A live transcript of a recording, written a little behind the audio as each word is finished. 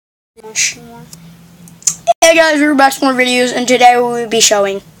Hey guys, we're back to more videos, and today we will be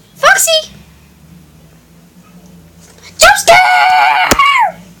showing Foxy! Jump scare!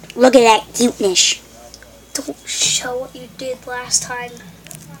 Look at that cuteness. Don't show what you did last time.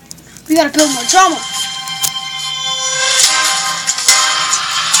 We gotta build more drama.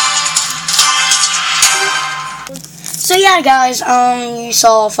 So yeah guys, you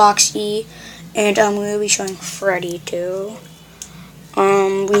saw Foxy, and we will be showing Freddy too.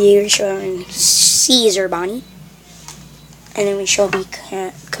 We are showing Caesar Bonnie, and then we shall be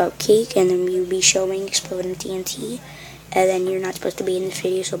Cupcake, and then we'll be showing Exploding TNT, and then you're not supposed to be in this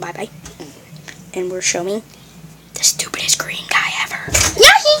video, so bye bye. And we're showing the stupidest green guy ever.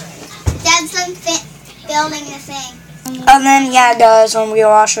 Yahoo! Dad's building the thing. And then yeah guys, we will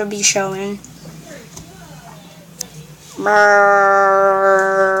also be showing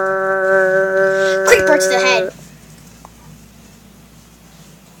Creeper to the head.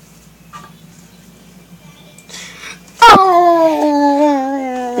 Oh,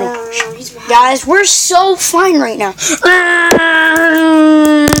 guys, we're so fine right now. You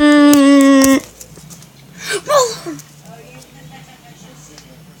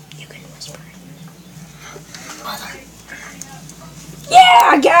can whisper. Mother.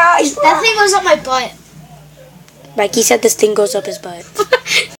 Yeah, guys. That thing was up my butt. Like he said, this thing goes up his butt.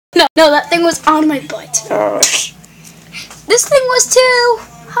 No, that thing was on my butt. Oh. This thing was too.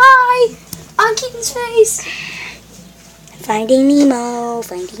 Hi, on Keaton's face. Finding Nemo,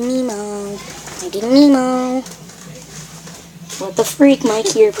 Finding Nemo, Finding Nemo. What the freak,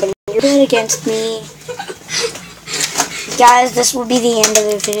 Mike? You're putting your butt against me. Guys, this will be the end of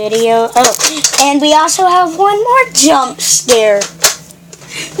the video. Oh, and we also have one more jump scare.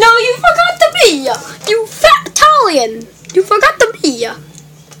 No, you forgot the Mia. You fat Italian. You forgot the Mia.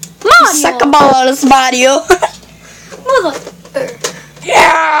 Suck a ball on this Mario. Mother.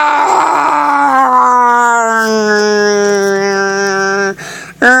 Yeah.